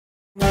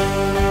Friends,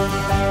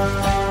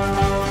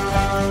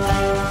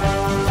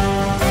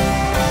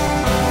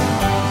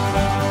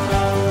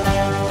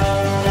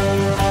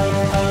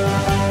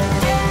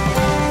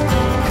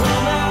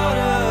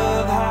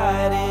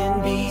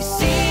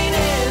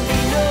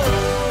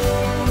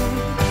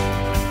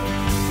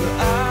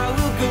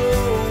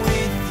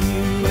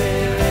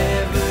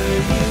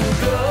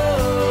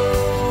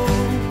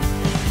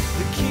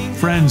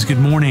 good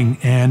morning,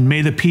 and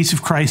may the peace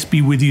of Christ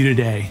be with you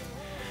today.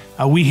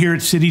 We here at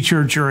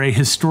CityChurch are a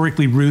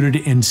historically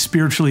rooted and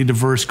spiritually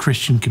diverse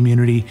Christian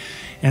community,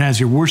 and as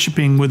you're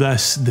worshiping with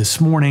us this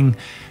morning,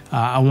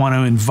 I want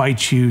to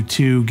invite you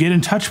to get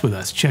in touch with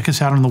us. Check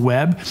us out on the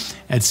web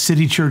at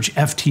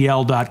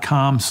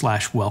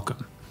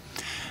citychurchftl.com/welcome.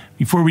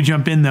 Before we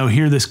jump in, though,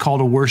 hear this call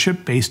to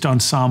worship based on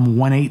Psalm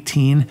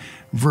 118,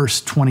 verse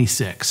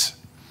 26.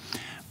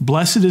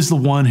 Blessed is the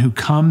one who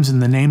comes in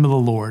the name of the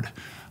Lord.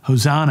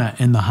 Hosanna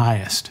in the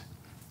highest.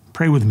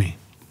 Pray with me.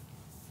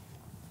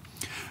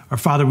 Our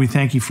Father, we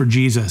thank you for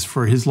Jesus,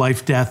 for his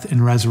life, death,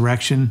 and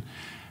resurrection.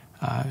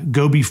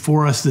 Go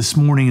before us this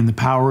morning in the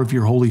power of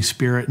your Holy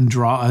Spirit and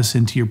draw us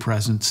into your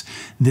presence.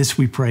 This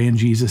we pray in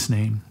Jesus'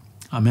 name.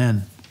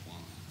 Amen.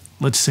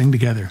 Let's sing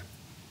together.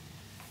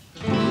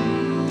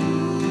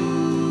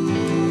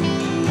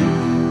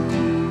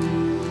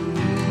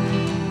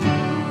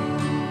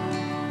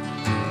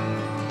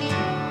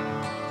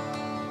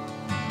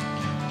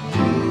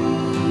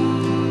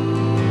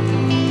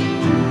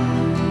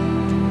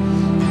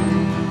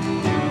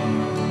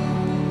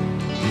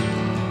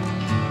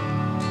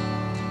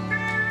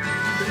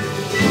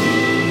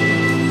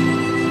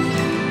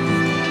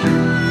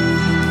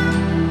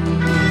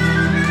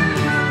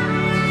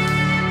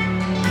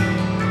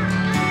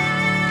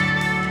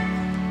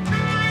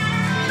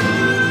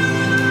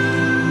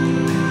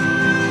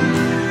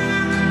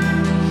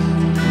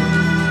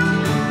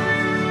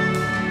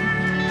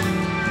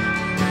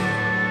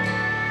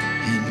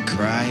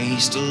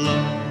 Christ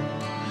alone,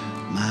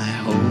 my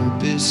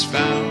hope is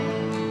found.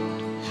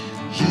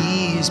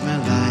 He is my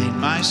light,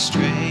 my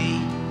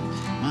strength,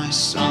 my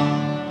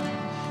song.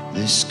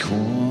 This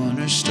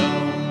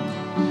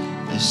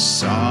cornerstone, this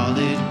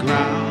solid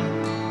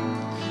ground,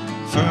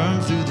 firm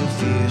through the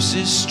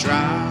fiercest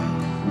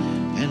drought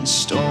and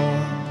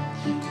storm.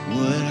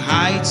 What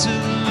heights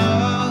of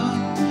love,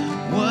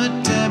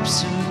 what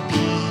depths of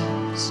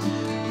peace,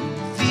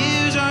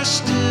 fears are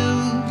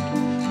stilled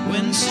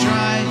when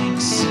striving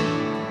cease.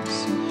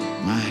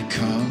 My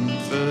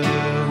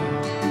comforter,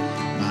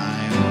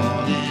 my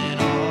all in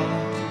all.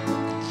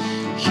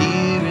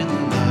 Here in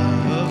the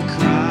love of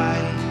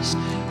Christ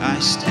I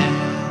stand.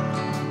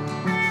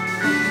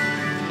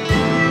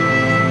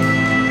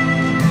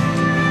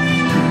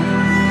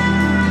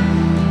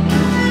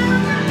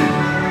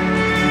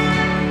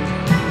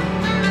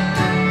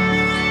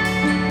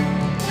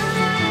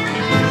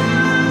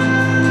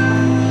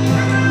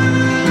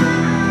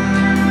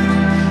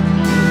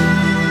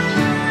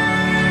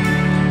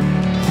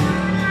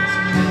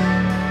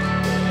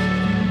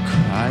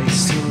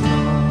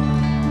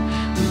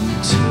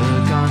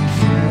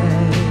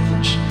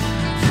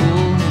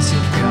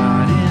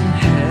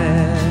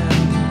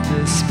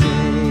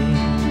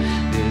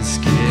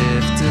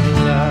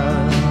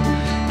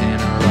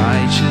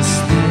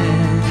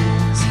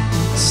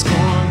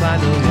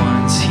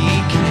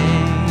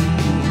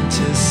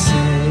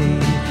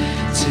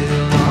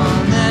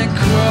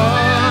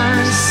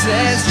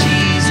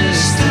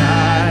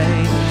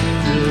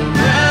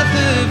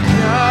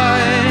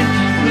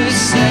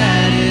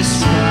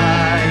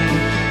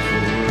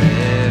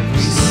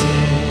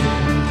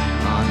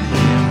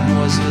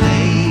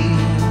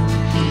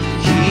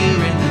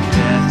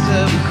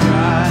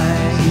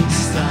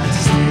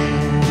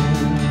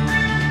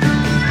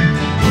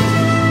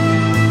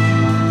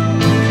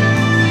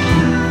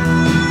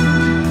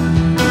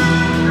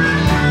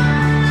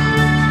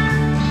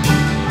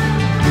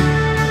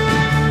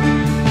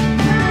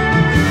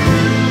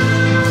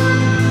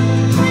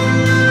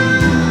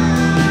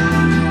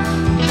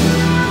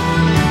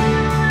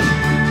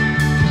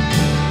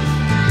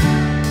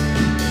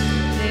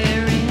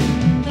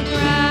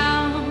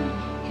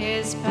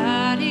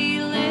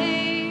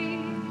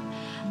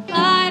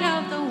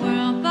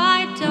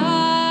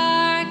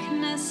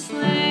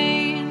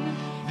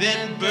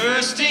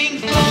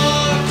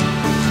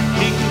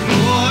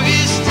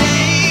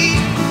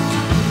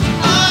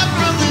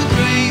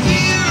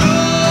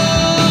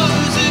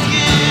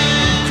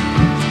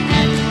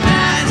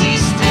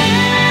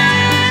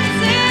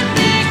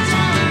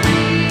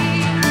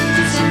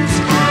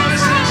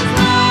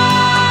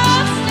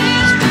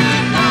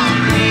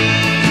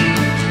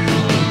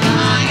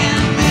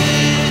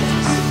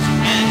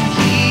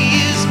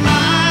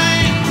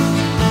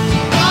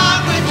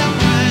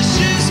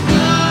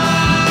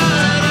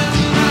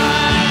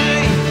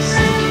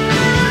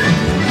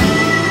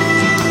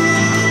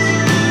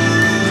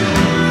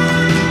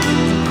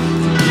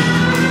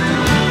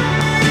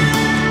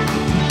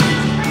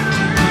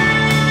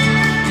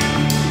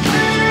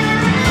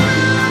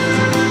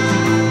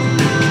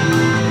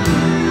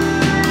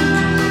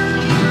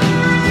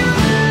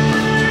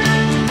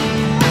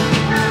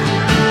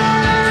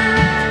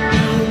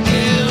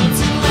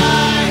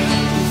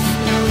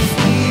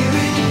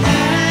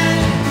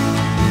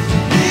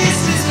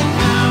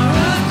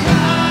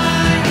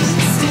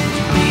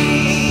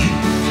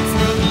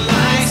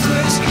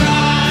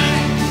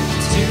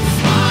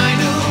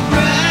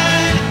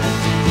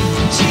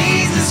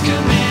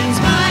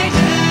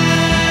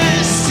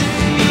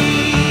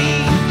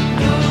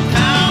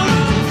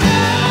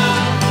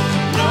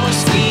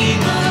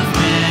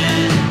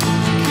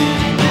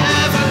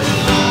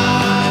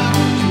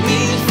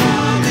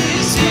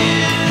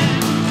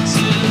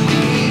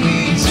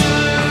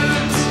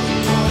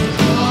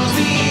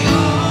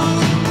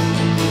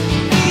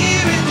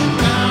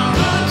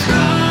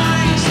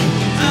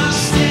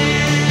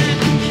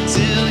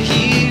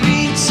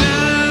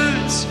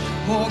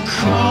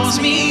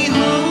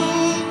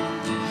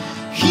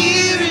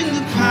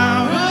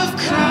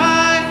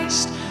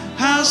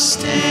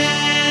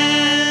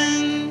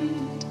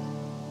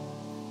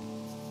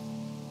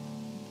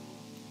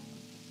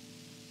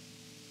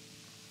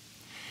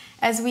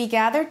 As we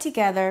gather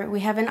together,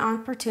 we have an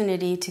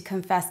opportunity to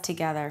confess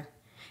together.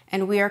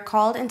 And we are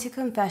called into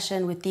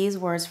confession with these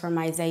words from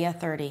Isaiah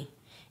 30.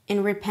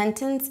 In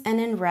repentance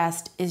and in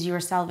rest is your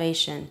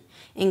salvation.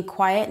 In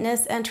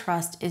quietness and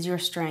trust is your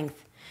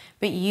strength.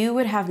 But you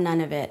would have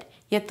none of it.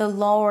 Yet the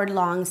Lord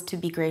longs to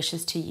be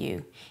gracious to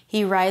you.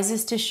 He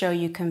rises to show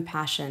you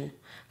compassion.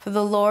 For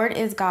the Lord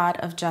is God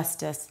of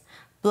justice.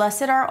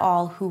 Blessed are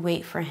all who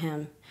wait for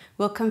him.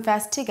 We'll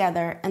confess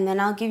together, and then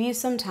I'll give you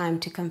some time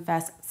to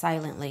confess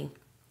silently.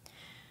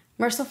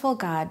 Merciful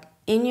God,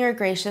 in your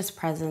gracious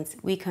presence,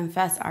 we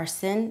confess our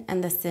sin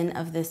and the sin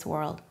of this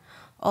world.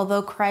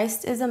 Although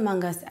Christ is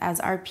among us as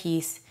our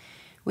peace,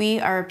 we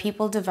are a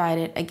people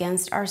divided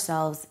against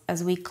ourselves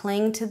as we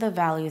cling to the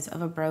values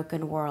of a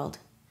broken world.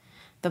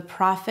 The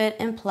profit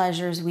and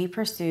pleasures we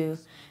pursue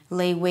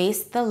lay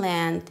waste the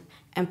land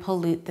and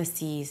pollute the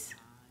seas.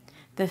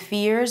 The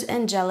fears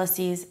and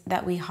jealousies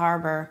that we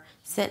harbor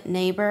set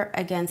neighbor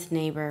against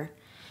neighbor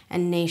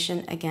and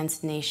nation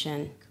against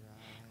nation.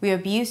 We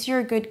abuse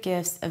your good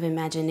gifts of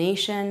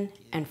imagination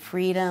and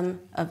freedom,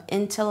 of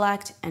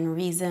intellect and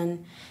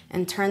reason,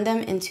 and turn them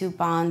into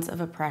bonds of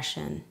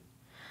oppression.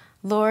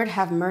 Lord,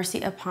 have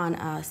mercy upon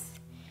us.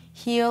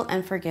 Heal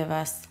and forgive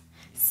us.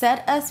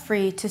 Set us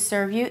free to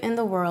serve you in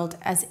the world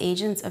as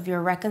agents of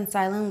your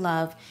reconciling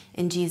love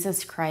in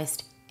Jesus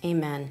Christ.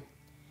 Amen.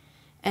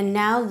 And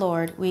now,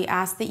 Lord, we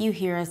ask that you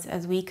hear us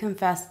as we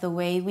confess the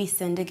way we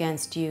sinned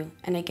against you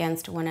and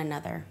against one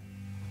another.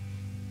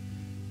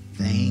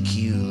 Thank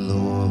you,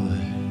 Lord,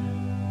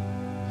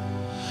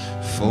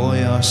 for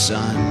your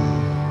Son,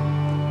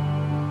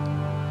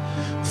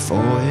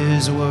 for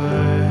his work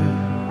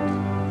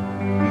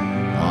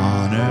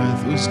on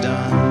earth was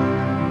done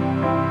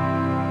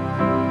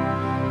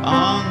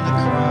on the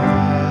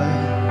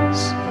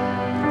cross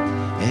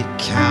at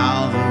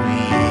Calvary,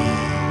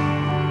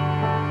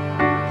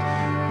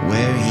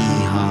 where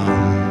he hung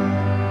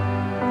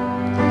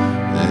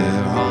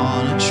there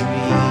on a tree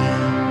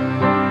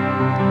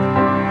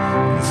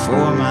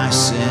for my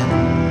sin.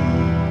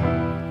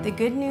 The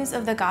good news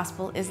of the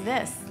gospel is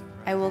this: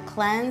 I will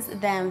cleanse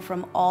them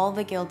from all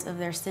the guilt of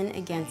their sin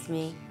against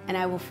me, and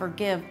I will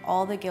forgive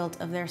all the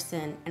guilt of their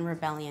sin and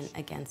rebellion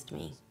against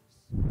me.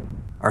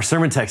 Our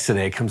sermon text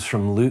today comes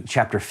from Luke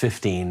chapter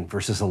 15,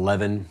 verses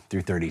 11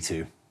 through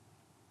 32.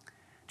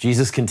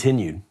 Jesus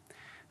continued,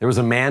 "There was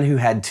a man who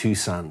had 2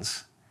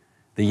 sons.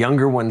 The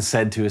younger one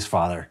said to his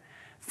father,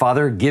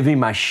 'Father, give me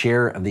my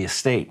share of the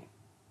estate.'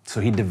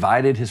 So he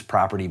divided his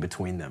property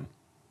between them.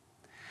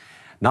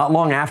 Not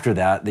long after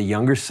that, the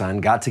younger son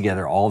got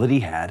together all that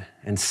he had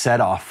and set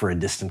off for a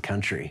distant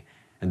country,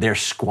 and there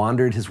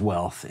squandered his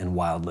wealth in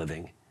wild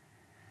living.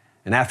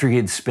 And after he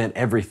had spent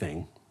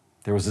everything,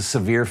 there was a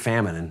severe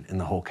famine in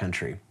the whole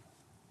country,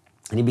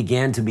 and he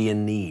began to be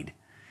in need.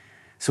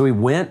 So he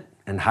went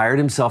and hired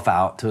himself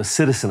out to a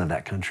citizen of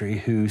that country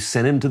who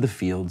sent him to the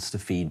fields to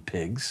feed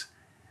pigs.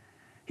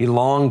 He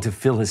longed to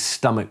fill his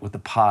stomach with the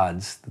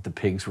pods that the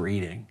pigs were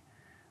eating,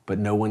 but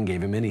no one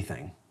gave him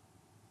anything.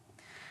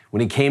 When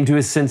he came to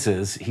his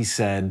senses, he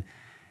said,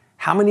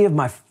 'How many of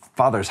my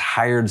father's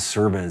hired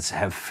servants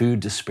have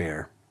food to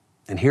spare?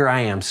 And here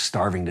I am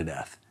starving to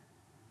death.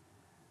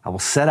 I will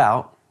set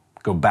out,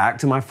 go back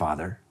to my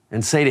father,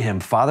 and say to him,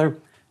 Father,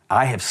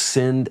 I have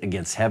sinned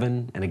against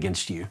heaven and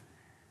against you.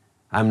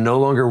 I'm no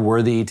longer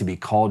worthy to be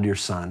called your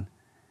son.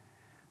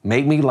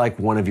 Make me like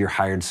one of your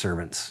hired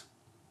servants.'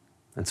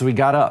 And so he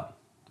got up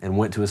and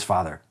went to his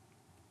father.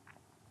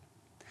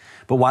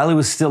 But while he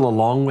was still a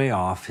long way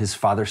off, his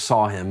father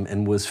saw him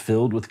and was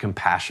filled with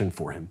compassion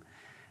for him.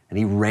 And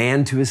he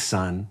ran to his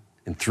son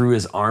and threw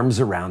his arms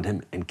around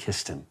him and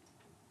kissed him.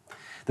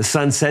 The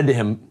son said to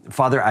him,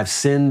 Father, I've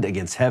sinned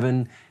against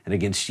heaven and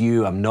against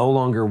you. I'm no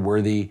longer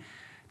worthy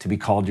to be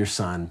called your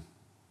son.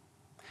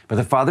 But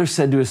the father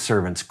said to his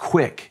servants,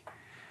 Quick,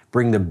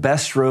 bring the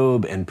best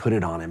robe and put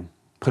it on him.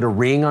 Put a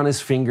ring on his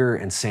finger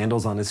and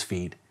sandals on his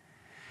feet.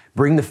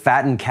 Bring the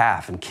fattened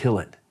calf and kill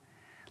it.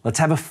 Let's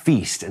have a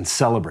feast and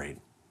celebrate.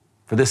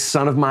 For this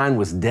son of mine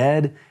was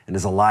dead and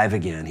is alive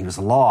again. He was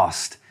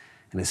lost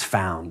and is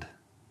found.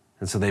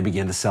 And so they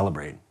began to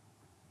celebrate.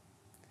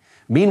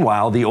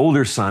 Meanwhile, the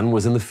older son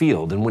was in the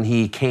field, and when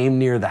he came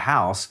near the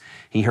house,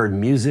 he heard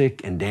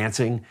music and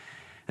dancing.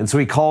 And so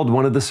he called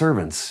one of the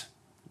servants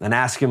and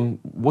asked him,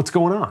 What's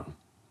going on?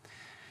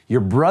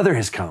 Your brother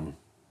has come,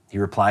 he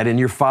replied, and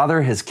your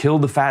father has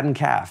killed the fattened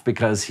calf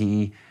because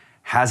he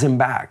has him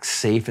back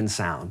safe and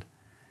sound.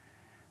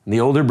 And the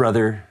older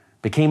brother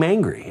became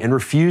angry and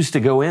refused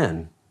to go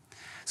in.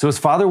 So his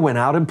father went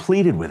out and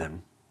pleaded with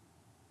him.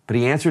 But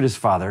he answered his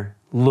father,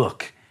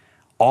 Look,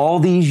 all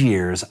these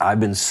years I've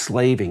been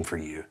slaving for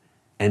you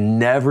and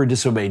never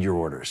disobeyed your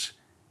orders.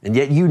 And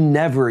yet you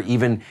never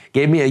even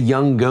gave me a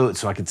young goat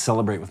so I could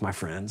celebrate with my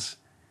friends.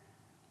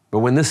 But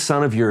when this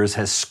son of yours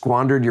has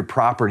squandered your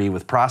property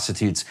with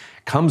prostitutes,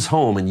 comes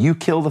home and you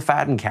kill the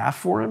fattened calf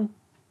for him?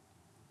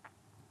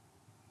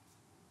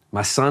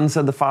 My son,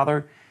 said the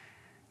father,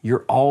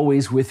 you're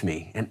always with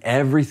me and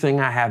everything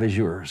I have is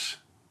yours.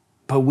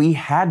 But we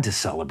had to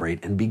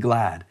celebrate and be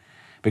glad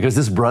because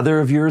this brother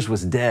of yours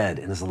was dead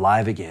and is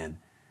alive again.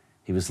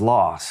 He was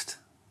lost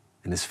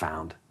and is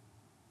found."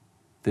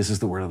 This is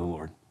the word of the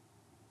Lord.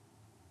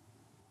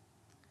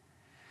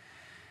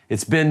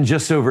 It's been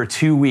just over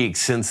 2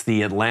 weeks since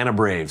the Atlanta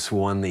Braves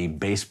won the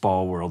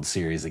Baseball World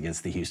Series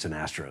against the Houston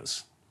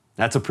Astros.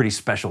 That's a pretty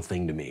special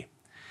thing to me.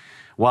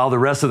 While the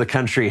rest of the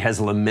country has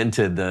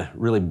lamented the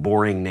really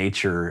boring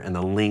nature and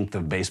the length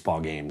of baseball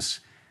games,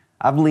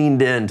 I've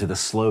leaned into the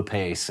slow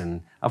pace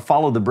and I've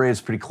followed the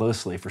Braves pretty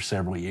closely for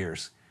several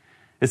years.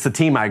 It's the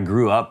team I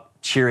grew up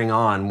cheering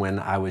on when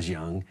I was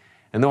young.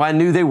 And though I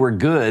knew they were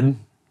good,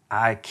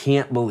 I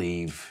can't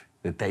believe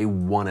that they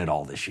won it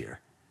all this year.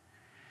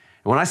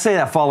 And when I say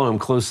I follow them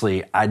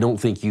closely, I don't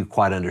think you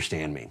quite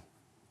understand me.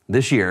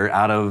 This year,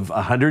 out of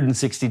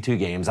 162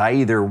 games, I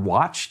either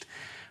watched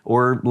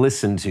or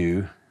listened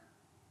to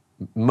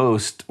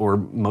most or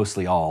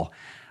mostly all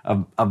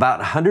of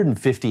about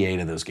 158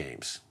 of those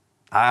games.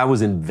 I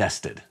was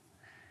invested.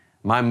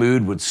 My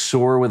mood would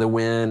soar with a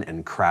win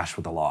and crash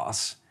with a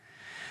loss.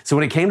 So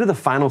when it came to the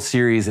final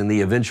series and the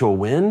eventual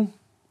win,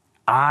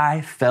 I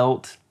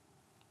felt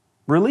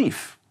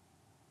relief.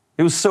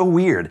 It was so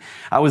weird.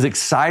 I was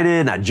excited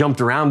and I jumped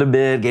around a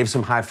bit, gave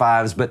some high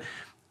fives, but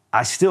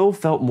I still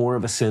felt more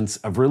of a sense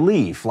of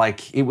relief,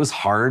 like it was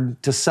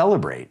hard to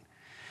celebrate.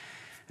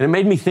 And it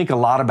made me think a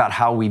lot about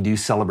how we do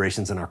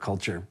celebrations in our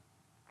culture.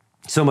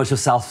 So much of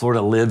South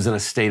Florida lives in a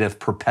state of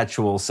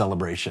perpetual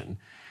celebration.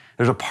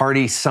 There's a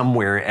party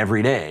somewhere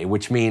every day,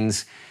 which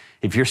means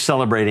if you're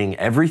celebrating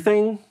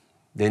everything,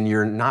 then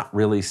you're not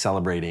really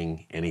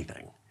celebrating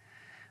anything.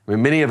 I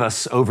mean, many of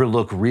us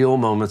overlook real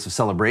moments of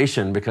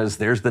celebration because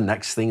there's the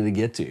next thing to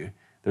get to.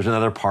 There's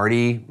another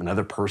party,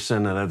 another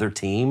person, another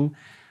team,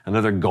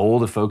 another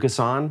goal to focus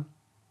on,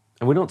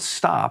 and we don't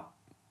stop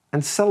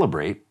and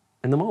celebrate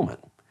in the moment.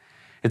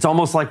 It's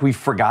almost like we've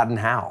forgotten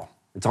how.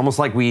 It's almost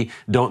like we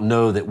don't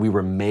know that we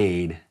were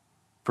made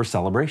for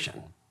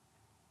celebration.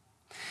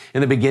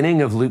 In the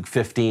beginning of Luke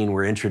 15,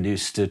 we're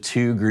introduced to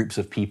two groups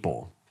of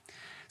people.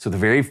 So the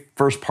very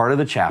first part of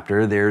the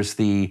chapter, there's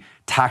the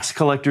tax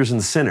collectors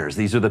and sinners.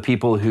 These are the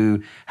people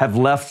who have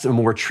left a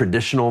more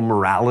traditional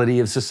morality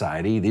of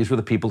society. These were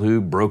the people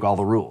who broke all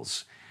the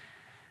rules.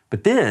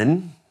 But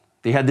then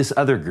they had this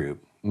other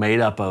group made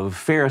up of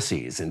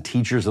Pharisees and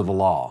teachers of the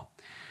law.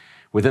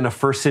 Within a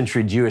first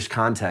century Jewish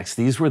context,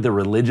 these were the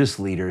religious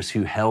leaders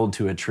who held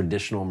to a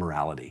traditional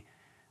morality.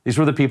 These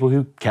were the people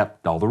who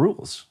kept all the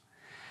rules.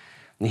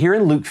 And here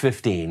in Luke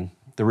 15,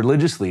 the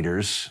religious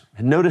leaders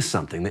had noticed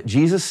something, that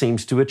Jesus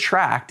seems to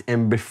attract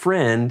and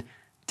befriend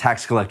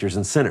tax collectors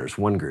and sinners,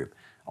 one group,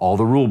 all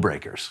the rule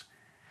breakers.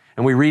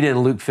 And we read in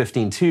Luke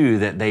 15:2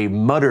 that they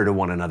mutter to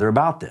one another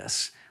about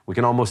this. We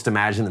can almost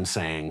imagine them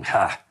saying,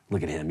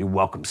 "Look at him, he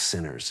welcomes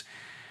sinners.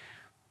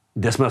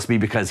 This must be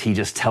because he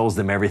just tells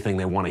them everything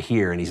they want to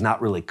hear and he's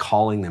not really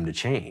calling them to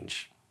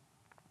change."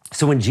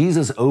 So when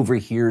Jesus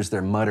overhears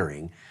their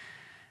muttering,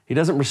 he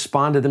doesn't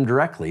respond to them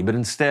directly, but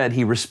instead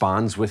he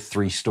responds with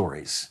 3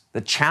 stories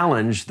that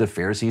challenge the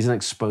Pharisees and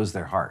expose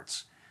their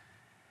hearts.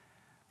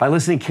 By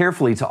listening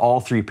carefully to all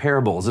 3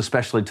 parables,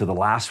 especially to the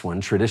last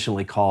one,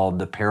 traditionally called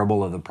the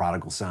parable of the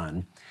prodigal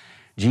son,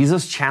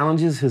 Jesus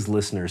challenges his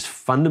listeners'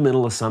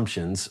 fundamental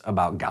assumptions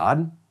about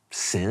God,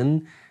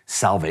 sin,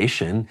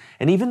 salvation,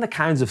 and even the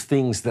kinds of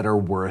things that are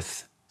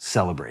worth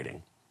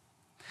celebrating.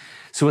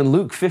 So in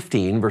Luke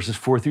 15, verses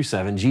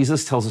 4-7,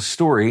 Jesus tells a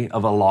story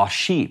of a lost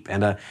sheep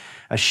and a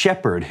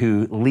shepherd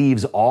who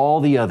leaves all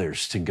the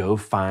others to go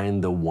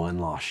find the one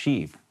lost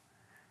sheep.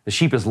 The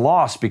sheep is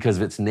lost because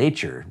of its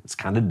nature. It's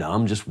kind of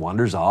dumb, just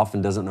wanders off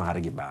and doesn't know how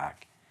to get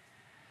back.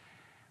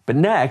 But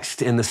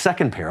next, in the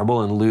second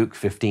parable in Luke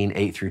 15,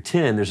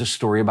 8-10, there's a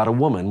story about a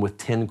woman with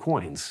 10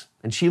 coins,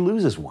 and she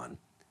loses one.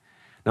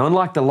 Now,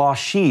 unlike the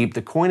lost sheep,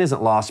 the coin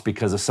isn't lost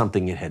because of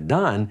something it had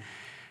done.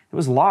 It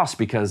was lost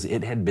because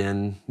it had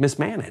been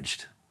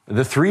mismanaged.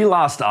 The 3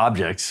 lost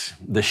objects,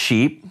 the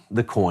sheep,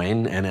 the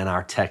coin, and in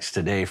our text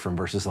today from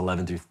verses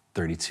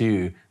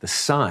 11-32, the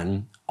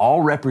son,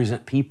 all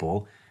represent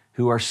people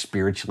who are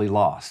spiritually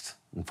lost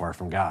and far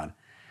from God.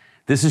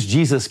 This is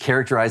Jesus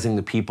characterizing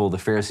the people the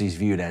Pharisees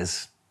viewed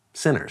as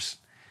sinners.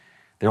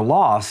 They're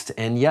lost,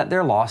 and yet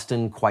they're lost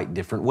in quite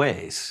different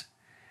ways.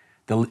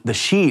 The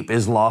sheep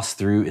is lost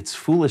through its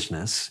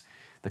foolishness,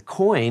 the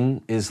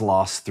coin is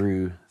lost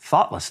through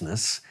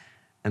thoughtlessness,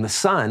 and the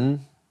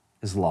son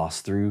is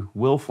lost through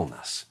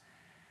willfulness.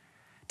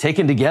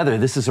 Taken together,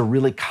 this is a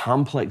really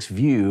complex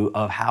view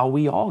of how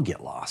we all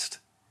get lost.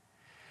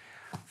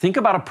 Think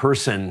about a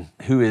person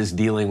who is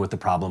dealing with the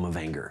problem of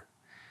anger.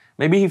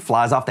 Maybe he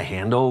flies off the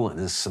handle and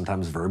is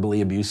sometimes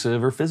verbally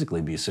abusive or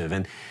physically abusive.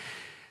 And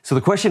so the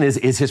question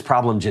is his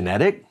problem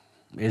genetic?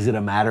 Is it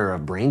a matter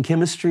of brain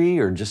chemistry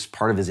or just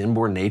part of his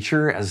inborn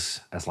nature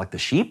as like the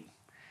sheep?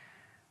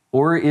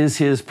 Or is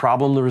his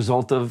problem the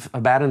result of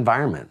a bad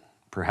environment?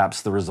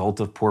 Perhaps the result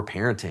of poor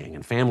parenting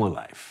and family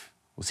life?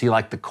 Was he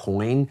like the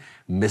coin,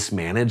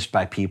 mismanaged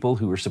by people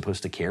who were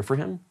supposed to care for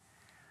him?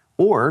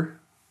 Or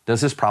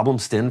does his problem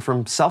stem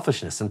from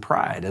selfishness and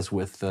pride, as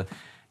with the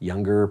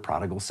younger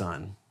prodigal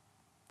son?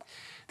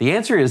 The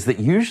answer is that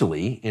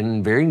usually,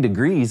 in varying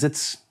degrees,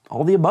 it's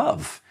all the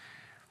above.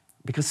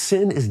 Because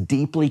sin is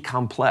deeply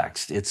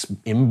complex. It's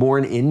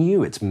inborn in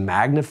you, it's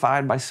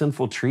magnified by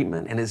sinful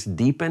treatment, and it's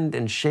deepened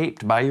and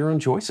shaped by your own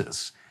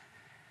choices.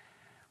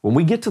 When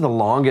we get to the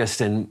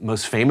longest and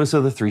most famous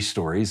of the three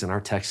stories in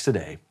our text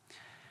today,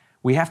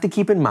 we have to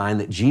keep in mind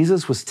that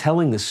Jesus was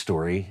telling this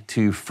story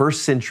to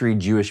first century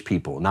Jewish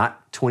people,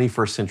 not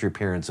 21st century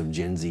parents of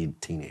Gen Z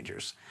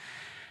teenagers.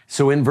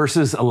 So in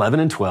verses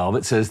 11 and 12,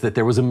 it says that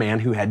there was a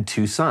man who had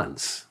two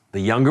sons. The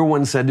younger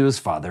one said to his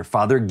father,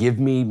 "Father, give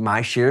me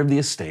my share of the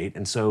estate."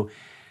 And so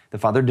the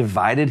father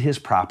divided his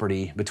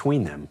property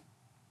between them.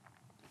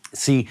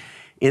 See,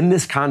 in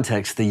this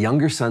context, the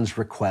younger son's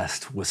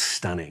request was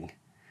stunning.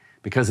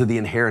 Because of the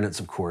inheritance,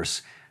 of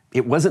course,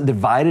 it wasn't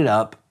divided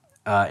up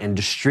and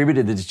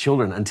distributed to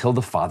children until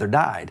the father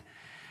died.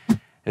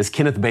 As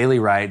Kenneth Bailey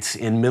writes,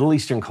 in Middle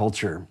Eastern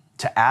culture,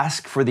 to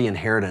ask for the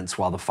inheritance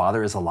while the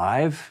father is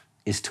alive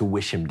is to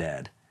wish him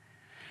dead.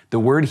 The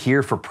word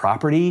here for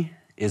property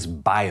is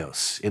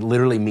bios. It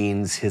literally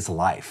means his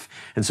life.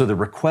 And so the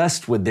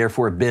request would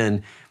therefore have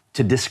been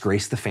to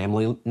disgrace the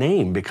family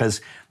name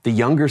because the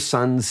younger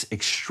son's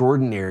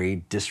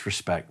extraordinary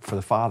disrespect for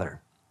the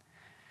father.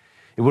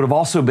 It would have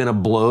also been a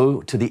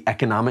blow to the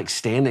economic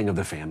standing of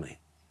the family,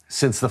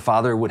 since the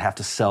father would have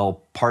to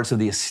sell parts of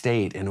the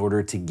estate in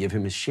order to give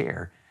him his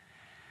share.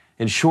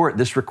 In short,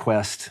 this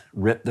request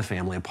ripped the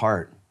family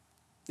apart.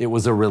 It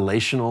was a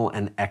relational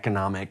and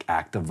economic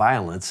act of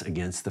violence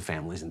against the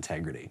family's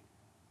integrity.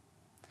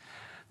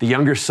 The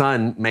younger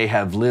son may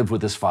have lived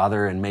with his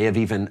father and may have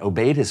even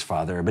obeyed his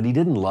father, but he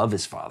didn't love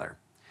his father.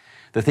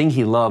 The thing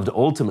he loved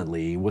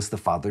ultimately was the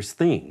father's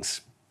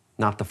things,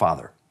 not the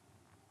father.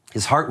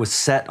 His heart was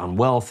set on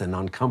wealth and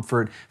on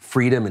comfort,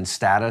 freedom, and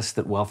status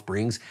that wealth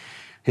brings.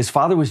 His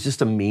father was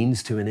just a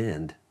means to an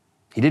end.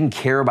 He didn't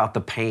care about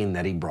the pain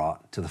that he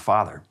brought to the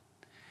father.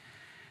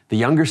 The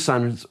younger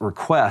son's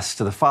request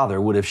to the father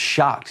would have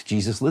shocked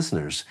Jesus'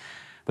 listeners,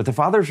 but the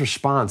father's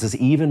response is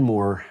even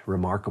more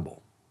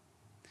remarkable.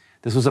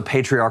 This was a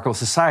patriarchal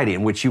society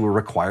in which you were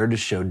required to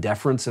show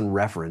deference and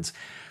reverence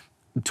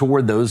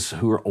toward those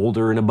who are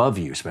older and above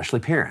you,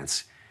 especially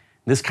parents.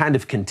 This kind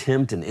of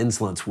contempt and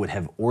insolence would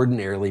have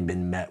ordinarily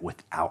been met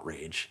with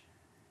outrage.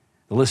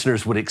 The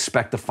listeners would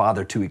expect the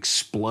father to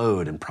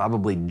explode and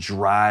probably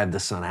drive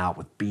the son out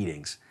with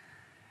beatings.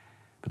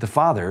 But the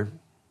father,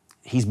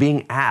 he's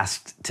being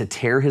asked to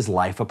tear his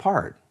life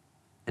apart,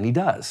 and he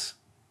does.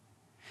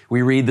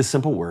 We read the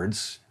simple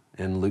words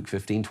in Luke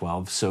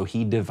 15:12, so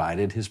he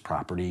divided his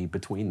property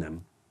between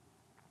them.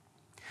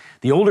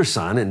 The older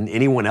son and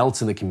anyone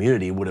else in the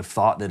community would have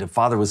thought that the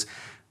father was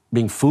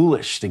being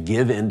foolish to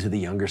give in to the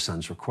younger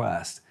son's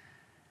request.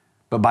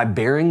 But by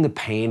bearing the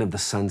pain of the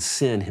son's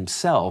sin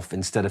himself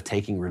instead of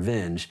taking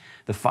revenge,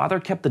 the father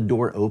kept the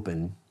door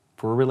open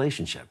for a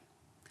relationship.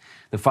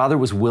 The father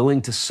was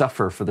willing to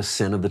suffer for the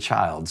sin of the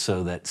child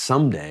so that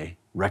someday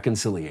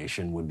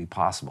reconciliation would be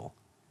possible.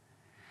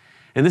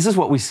 And this is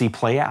what we see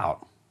play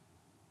out.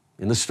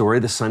 In the story,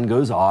 the son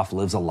goes off,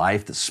 lives a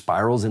life that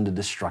spirals into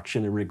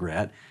destruction and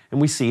regret,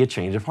 and we see a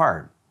change of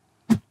heart.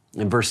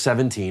 In verse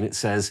 17, it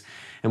says,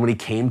 "And when he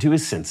came to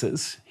his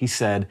senses, he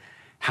said,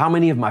 'How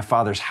many of my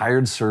father's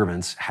hired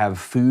servants have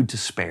food to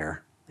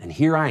spare? And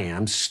here I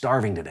am,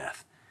 starving to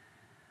death.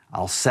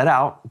 I'll set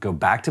out, go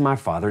back to my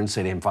father and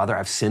say to him, Father,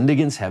 I've sinned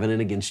against heaven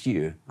and against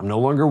you. I'm no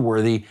longer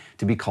worthy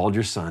to be called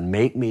your son.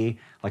 Make me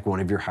like one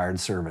of your hired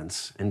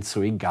servants.' And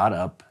so he got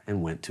up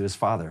and went to his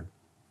father."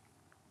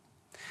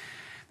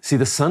 See,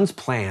 the son's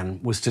plan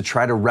was to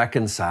try to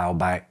reconcile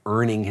by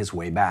earning his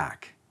way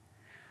back.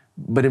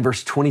 But in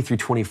verse 20 through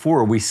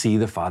 24, we see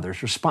the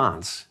father's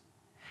response.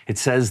 It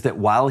says that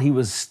while he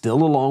was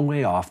still a long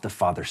way off, the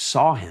father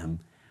saw him,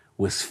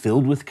 was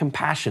filled with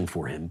compassion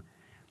for him,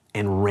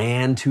 and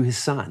ran to his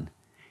son.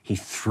 He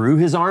threw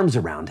his arms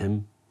around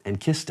him and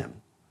kissed him.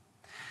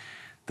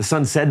 The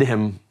son said to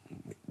him,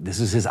 this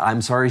is his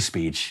 "I'm sorry"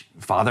 speech,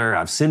 "Father,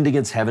 I've sinned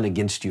against heaven,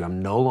 against you.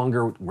 I'm no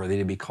longer worthy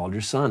to be called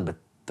your son." But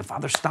the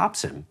father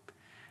stops him.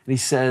 And he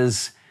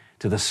says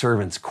to the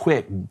servants,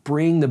 "Quick,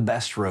 bring the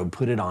best robe,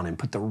 put it on him,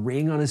 put the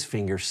ring on his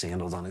finger,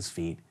 sandals on his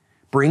feet.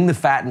 Bring the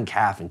fattened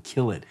calf and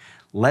kill it.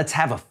 Let's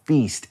have a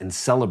feast and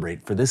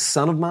celebrate, for this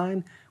son of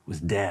mine was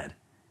dead,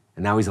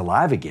 and now he's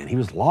alive again. He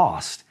was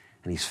lost,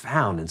 and he's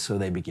found." And so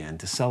they began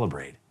to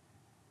celebrate.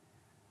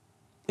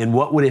 In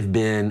what would have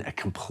been a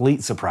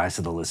complete surprise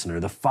to the listener,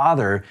 the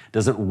father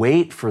doesn't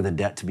wait for the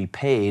debt to be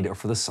paid or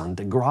for the son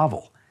to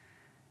grovel.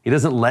 He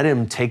doesn't let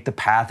him take the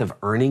path of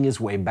earning his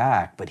way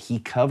back, but he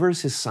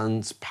covers his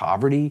son's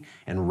poverty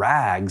and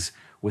rags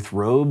with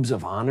robes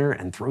of honor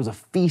and throws a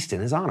feast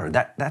in his honor.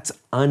 That's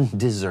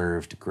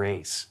undeserved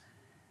grace.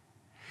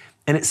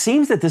 And it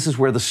seems that this is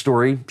where the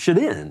story should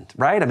end,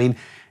 right? I mean,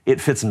 it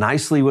fits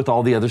nicely with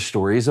all the other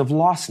stories of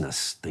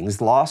lostness,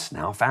 things lost,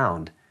 now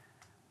found.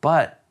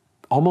 But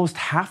almost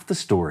half the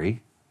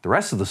story, the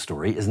rest of the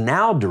story, is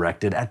now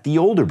directed at the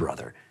older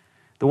brother,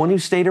 the one who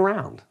stayed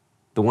around,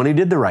 the one who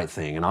did the right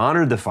thing and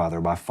honored the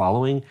father by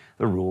following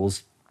the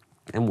rules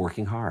and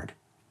working hard.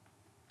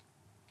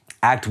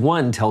 Act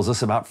 1 tells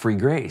us about free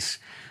grace,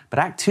 but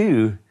Act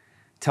 2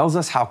 tells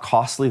us how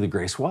costly the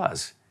grace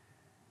was.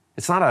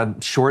 It's not a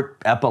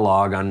short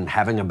epilogue on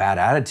having a bad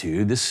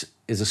attitude. This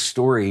is a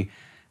story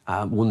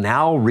will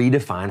now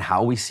redefine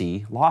how we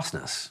see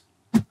lostness.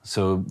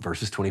 So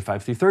verses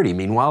 25 through 30.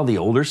 Meanwhile, the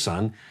older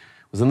son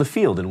was in the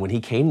field, and when he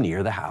came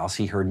near the house,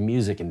 he heard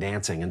music and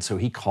dancing. And so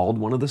he called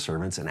one of the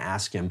servants and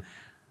asked him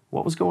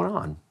what was going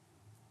on.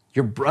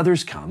 Your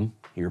brother's come,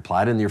 he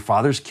replied, and your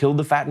father's killed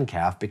the fattened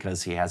calf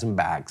because he has him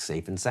back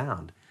safe and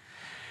sound.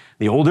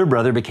 The older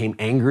brother became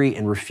angry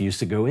and refused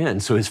to go in.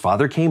 So his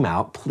father came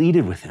out,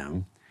 pleaded with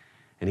him,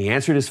 and he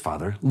answered his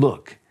father,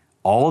 look,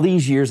 all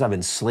these years I've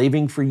been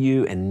slaving for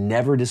you and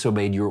never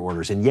disobeyed your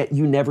orders, and yet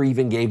you never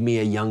even gave me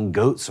a young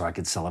goat so I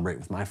could celebrate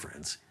with my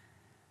friends.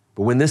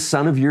 But when this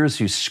son of yours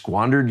who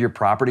squandered your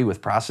property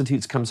with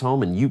prostitutes comes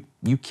home and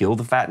you kill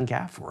the fattened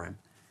calf for him.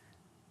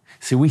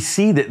 See, we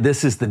see that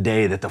this is the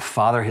day that the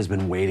father has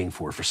been waiting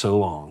for so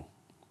long.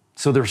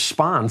 So the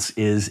response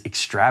is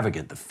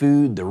extravagant. The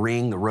food, the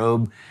ring, the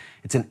robe,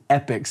 it's an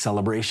epic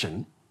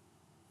celebration.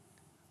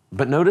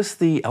 But notice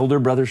the elder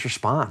brother's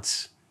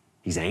response.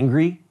 He's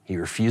angry. He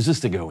refuses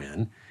to go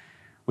in,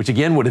 which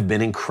again would have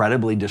been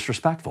incredibly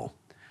disrespectful.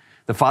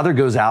 The father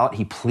goes out,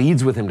 he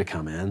pleads with him to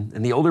come in,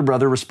 and the older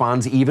brother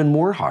responds even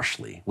more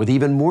harshly, with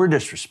even more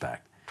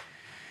disrespect.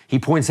 He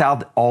points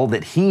out all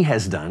that he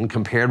has done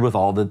compared with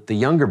all that the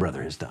younger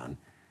brother has done.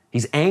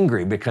 He's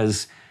angry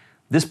because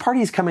this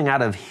party is coming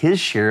out of his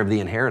share of the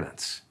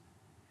inheritance.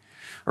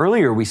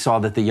 Earlier, we saw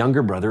that the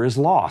younger brother is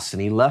lost,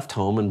 and he left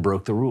home and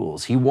broke the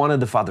rules. He wanted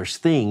the father's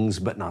things,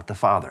 but not the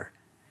father.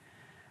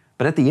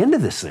 But at the end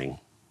of this thing,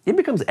 it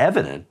becomes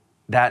evident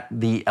that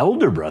the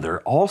elder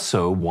brother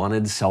also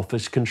wanted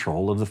selfish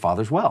control of the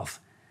father's wealth.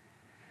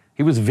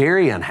 He was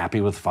very unhappy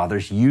with the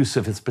father's use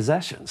of his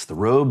possessions, the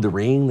robe, the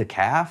ring, the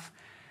calf.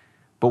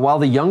 But while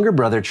the younger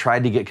brother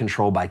tried to get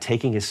control by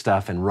taking his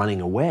stuff and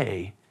running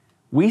away,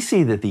 we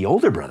see that the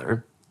older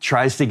brother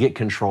tries to get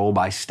control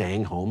by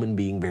staying home and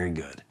being very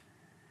good.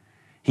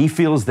 He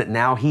feels that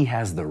now he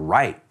has the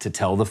right to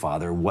tell the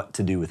father what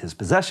to do with his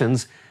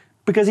possessions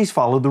because he's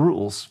followed the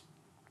rules.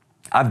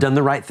 I've done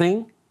the right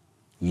thing,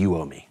 you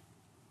owe me.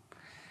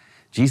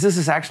 Jesus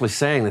is actually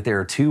saying that there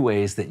are two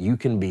ways that you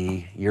can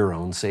be your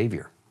own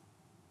savior,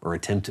 or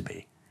attempt to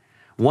be.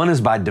 One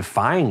is by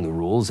defying the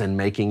rules and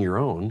making your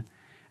own,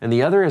 and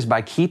the other is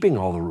by keeping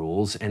all the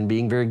rules and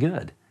being very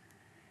good.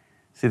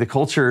 See, the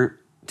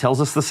culture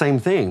tells us the same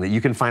thing, that you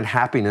can find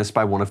happiness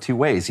by one of two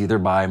ways, either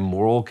by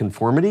moral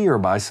conformity or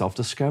by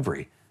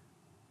self-discovery.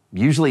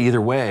 Usually either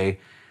way,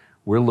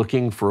 we're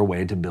looking for a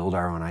way to build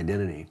our own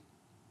identity.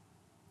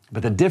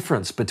 But the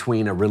difference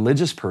between a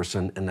religious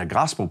person and a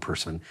gospel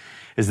person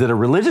is that a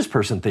religious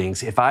person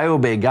thinks, if I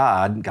obey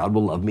God, God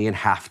will love me and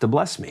have to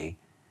bless me.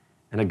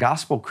 And a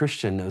gospel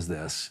Christian knows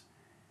this: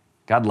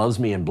 God loves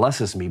me and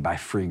blesses me by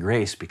free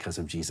grace because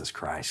of Jesus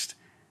Christ.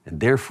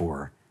 And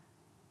therefore,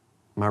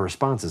 my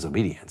response is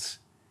obedience.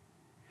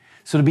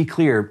 So to be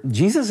clear,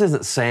 Jesus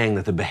isn't saying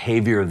that the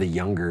behavior of the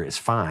younger is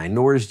fine,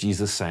 nor is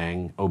Jesus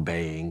saying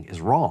obeying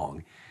is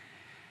wrong.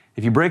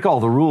 If you break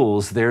all the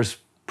rules, there's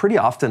pretty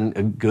often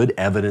a good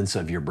evidence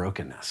of your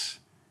brokenness.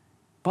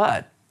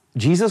 But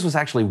Jesus was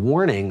actually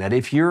warning that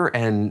if you're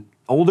an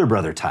older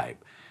brother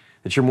type,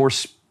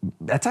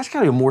 that's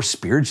actually a more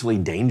spiritually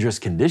dangerous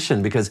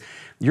condition because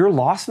your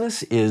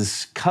lostness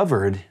is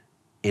covered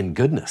in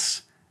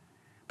goodness.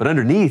 But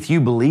underneath,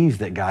 you believe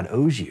that God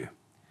owes you.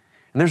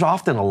 And there's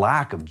often a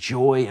lack of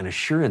joy and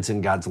assurance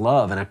in God's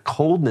love and a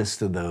coldness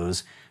to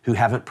those who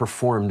haven't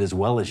performed as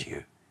well as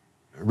you.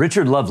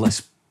 Richard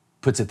Lovelace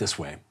puts it this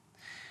way: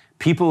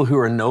 people who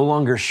are no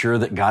longer sure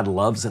that God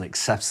loves and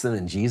accepts them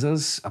in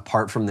Jesus,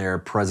 apart from their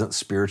present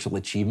spiritual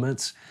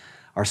achievements,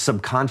 are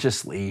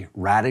subconsciously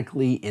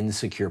radically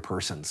insecure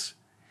persons.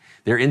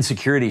 Their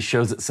insecurity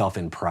shows itself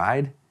in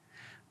pride,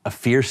 a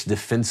fierce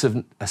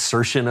defensive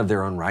assertion of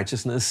their own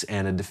righteousness,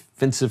 and a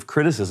defensive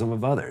criticism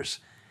of others.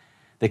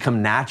 They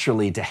come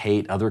naturally to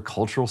hate other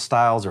cultural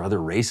styles or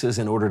other races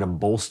in order to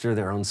bolster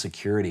their own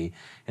security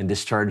and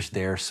discharge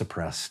their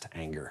suppressed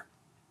anger.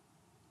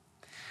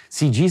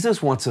 See,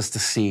 Jesus wants us to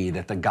see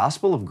that the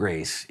gospel of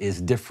grace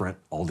is different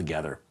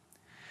altogether.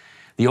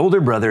 The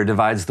older brother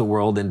divides the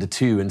world into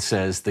two and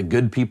says the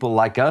good people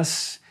like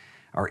us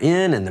are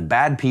in and the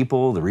bad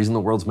people, the reason the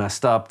world's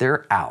messed up,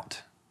 they're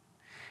out.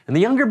 And the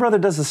younger brother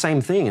does the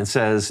same thing and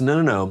says,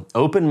 no,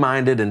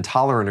 open-minded and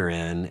tolerant are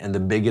in, and the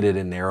bigoted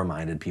and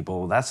narrow-minded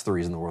people, that's the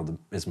reason the world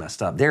is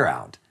messed up, they're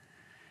out.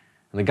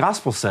 And the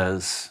gospel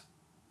says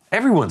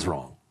everyone's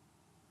wrong,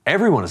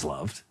 everyone is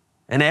loved,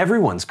 and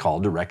everyone's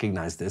called to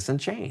recognize this and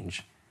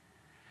change.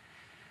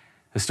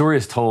 The story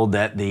is told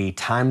that the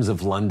Times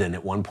of London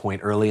at one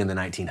point early in the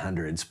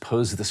 1900s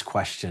posed this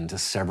question to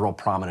several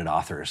prominent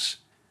authors: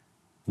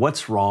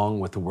 what's wrong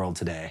with the world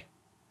today?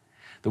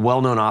 The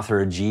well-known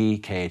author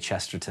G.K.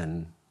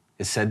 Chesterton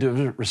is said to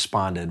have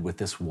responded with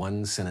this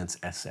one-sentence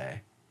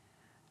essay: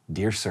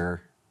 "Dear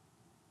Sir,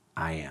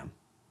 I am.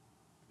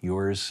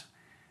 Yours,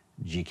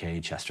 G.K.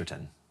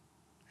 Chesterton."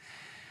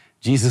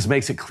 Jesus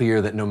makes it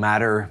clear that no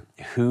matter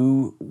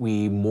who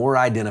we more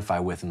identify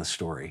with in the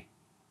story,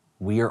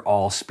 we are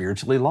all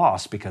spiritually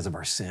lost because of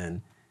our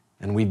sin,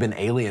 and we've been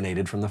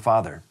alienated from the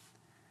Father.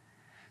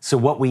 So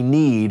what we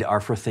need are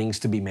for things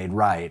to be made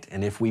right.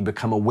 And if we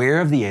become aware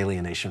of the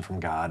alienation from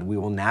God, we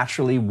will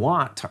naturally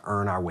want to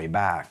earn our way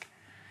back.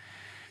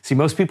 See,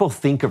 most people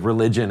think of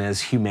religion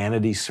as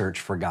humanity's search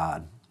for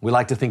God. We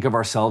like to think of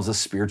ourselves as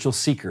spiritual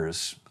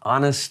seekers,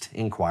 honest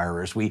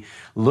inquirers. We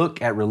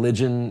look at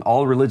religion,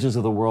 all religions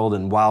of the world,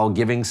 and while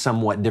giving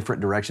somewhat different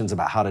directions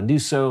about how to do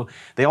so,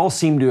 they all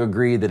seem to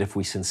agree that if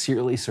we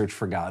sincerely search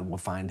for God, we'll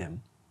find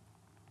him.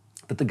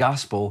 But the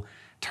gospel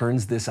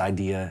turns this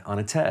idea on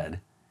its head.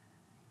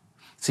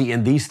 See,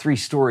 in these three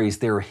stories,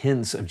 there are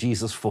hints of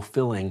Jesus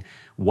fulfilling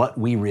what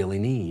we really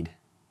need.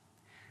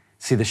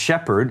 See, the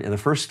shepherd in the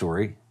first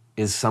story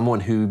is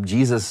someone who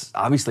Jesus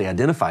obviously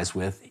identifies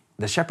with.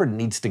 The shepherd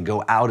needs to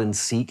go out and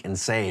seek and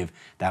save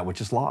that which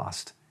is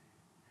lost.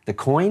 The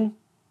coin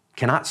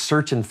cannot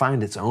search and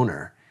find its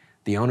owner.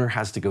 The owner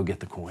has to go get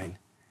the coin.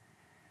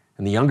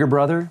 And the younger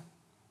brother,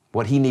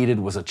 what he needed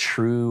was a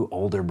true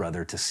older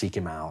brother to seek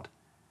him out.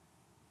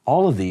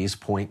 All of these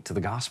point to the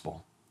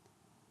gospel.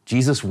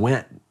 Jesus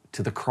went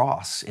to the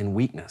cross in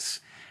weakness,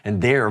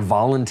 and there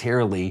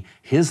voluntarily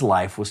his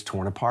life was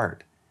torn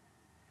apart.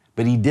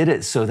 But he did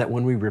it so that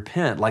when we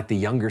repent, like the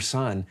younger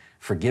son,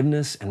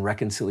 forgiveness and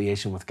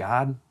reconciliation with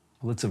God,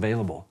 well, it's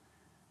available.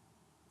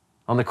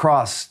 On the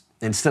cross,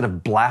 instead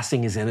of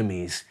blasting his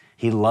enemies,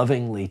 he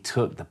lovingly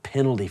took the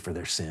penalty for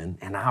their sin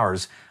and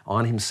ours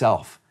on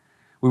himself.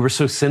 We were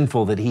so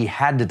sinful that he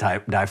had to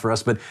die for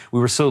us, but we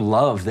were so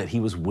loved that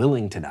he was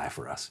willing to die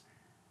for us.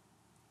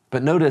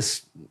 But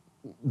notice,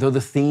 though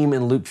the theme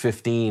in Luke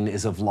 15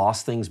 is of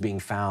lost things being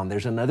found,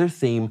 there's another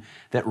theme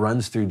that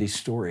runs through these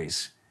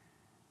stories.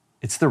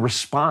 It's the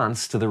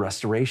response to the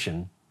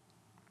restoration.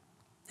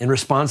 In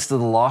response to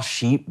the lost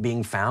sheep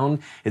being found,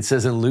 it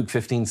says in Luke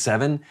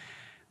 15:7,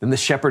 then the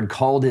shepherd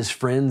called his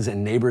friends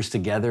and neighbors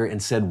together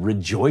and said,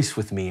 rejoice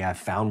with me, I've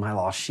found my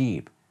lost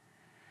sheep.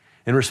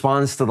 In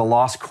response to the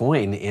lost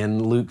coin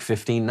in Luke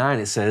 15:9,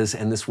 it says,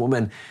 and this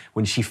woman,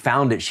 when she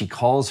found it, she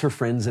calls her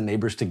friends and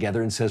neighbors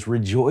together and says,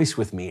 rejoice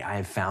with me, I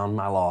have found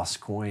my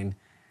lost coin.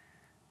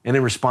 And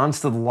in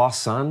response to the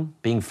lost son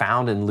being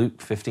found in Luke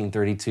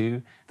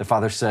 15:32, the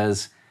father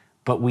says,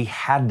 but we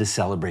had to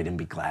celebrate and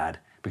be glad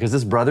because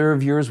this brother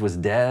of yours was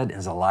dead and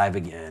is alive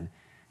again.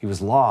 He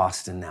was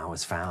lost and now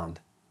is found.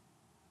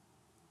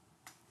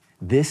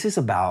 This is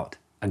about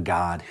a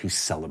God who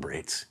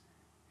celebrates.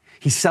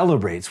 He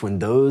celebrates when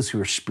those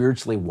who are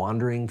spiritually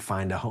wandering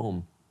find a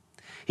home.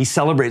 He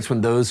celebrates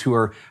when those who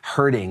are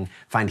hurting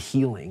find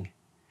healing.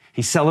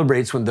 He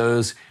celebrates when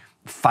those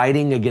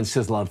fighting against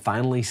his love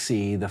finally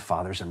see the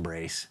Father's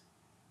embrace.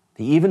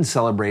 He even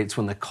celebrates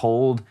when the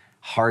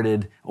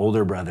cold-hearted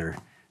older brother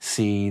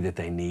see that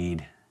they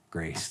need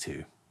grace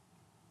too.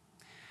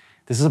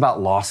 This is about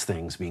lost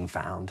things being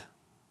found.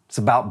 It's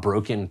about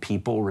broken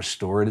people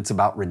restored. It's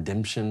about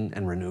redemption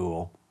and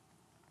renewal.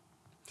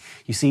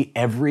 You see,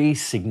 every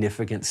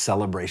significant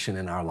celebration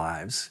in our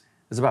lives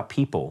is about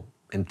people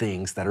and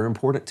things that are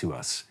important to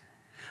us.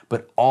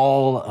 But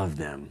all of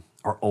them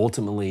are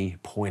ultimately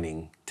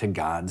pointing to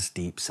God's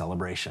deep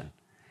celebration.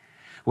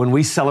 When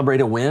we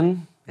celebrate a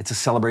win, it's a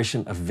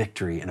celebration of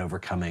victory and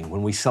overcoming.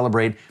 When we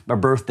celebrate a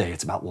birthday,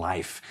 it's about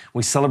life. When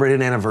we celebrate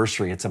an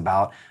anniversary, it's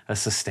about a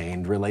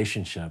sustained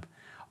relationship.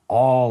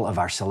 All of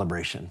our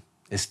celebration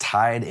is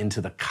tied into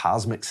the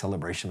cosmic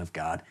celebration of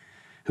God,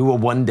 who will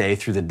one day,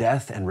 through the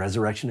death and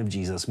resurrection of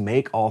Jesus,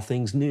 make all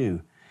things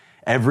new.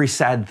 Every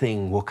sad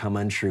thing will come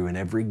untrue and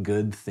every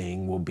good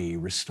thing will be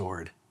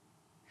restored.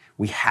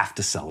 We have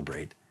to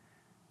celebrate.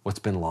 What's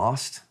been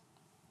lost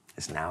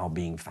is now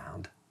being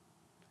found.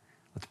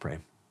 Let's pray.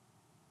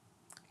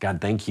 God,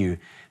 thank you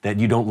that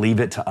you don't leave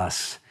it to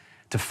us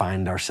to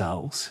find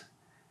ourselves.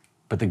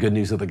 But the good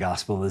news of the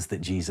gospel is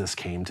that Jesus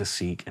came to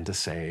seek and to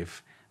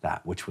save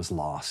that which was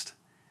lost.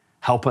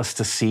 Help us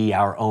to see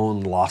our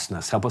own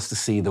lostness. Help us to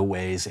see the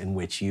ways in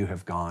which you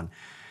have gone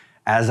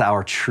as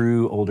our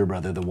true older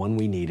brother, the one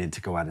we needed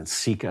to go out and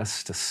seek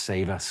us, to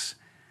save us,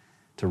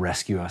 to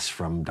rescue us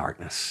from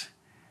darkness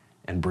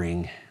and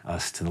bring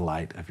us to the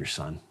light of your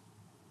Son.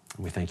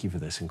 And we thank you for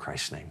this in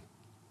Christ's name.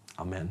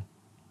 Amen.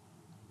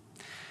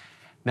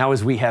 Now,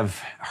 as we have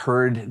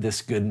heard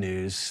this good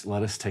news,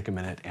 let us take a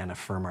minute and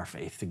affirm our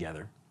faith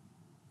together.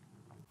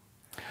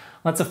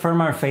 Let's affirm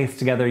our faith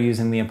together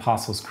using the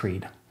Apostles'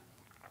 Creed.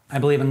 I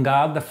believe in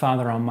God, the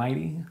Father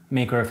Almighty,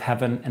 maker of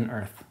heaven and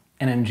earth,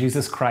 and in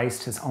Jesus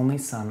Christ, his only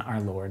Son, our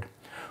Lord,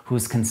 who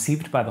was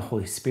conceived by the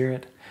Holy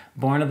Spirit,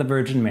 born of the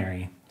Virgin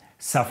Mary,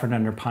 suffered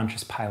under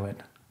Pontius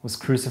Pilate, was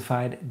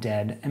crucified,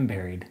 dead, and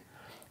buried.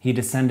 He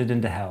descended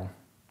into hell.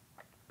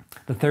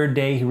 The third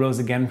day he rose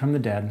again from the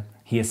dead.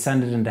 He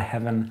ascended into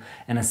heaven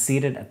and is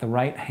seated at the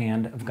right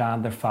hand of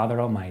God the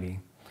Father Almighty.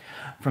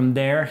 From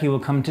there he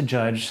will come to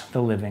judge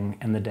the living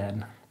and the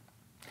dead.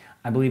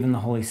 I believe in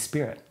the Holy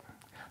Spirit,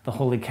 the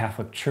Holy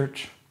Catholic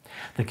Church,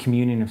 the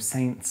communion of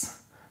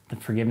saints, the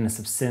forgiveness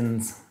of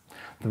sins,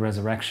 the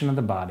resurrection of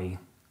the body,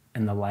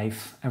 and the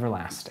life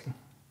everlasting.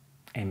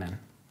 Amen.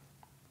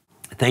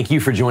 Thank you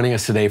for joining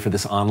us today for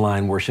this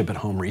online worship at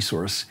home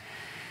resource.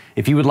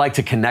 If you would like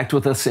to connect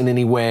with us in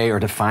any way or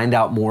to find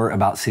out more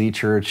about City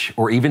Church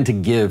or even to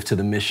give to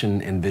the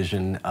mission and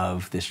vision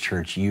of this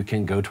church, you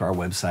can go to our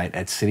website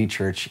at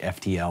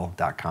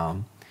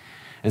citychurchftl.com.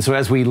 And so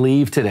as we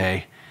leave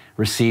today,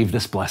 receive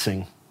this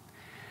blessing.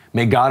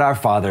 May God our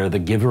Father, the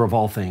giver of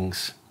all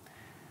things,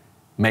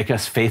 make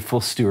us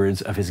faithful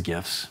stewards of his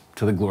gifts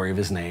to the glory of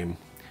his name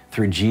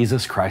through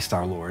Jesus Christ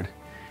our Lord,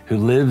 who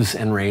lives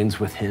and reigns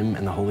with him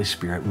and the Holy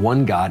Spirit,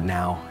 one God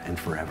now and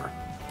forever.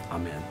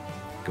 Amen.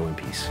 Go in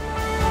peace.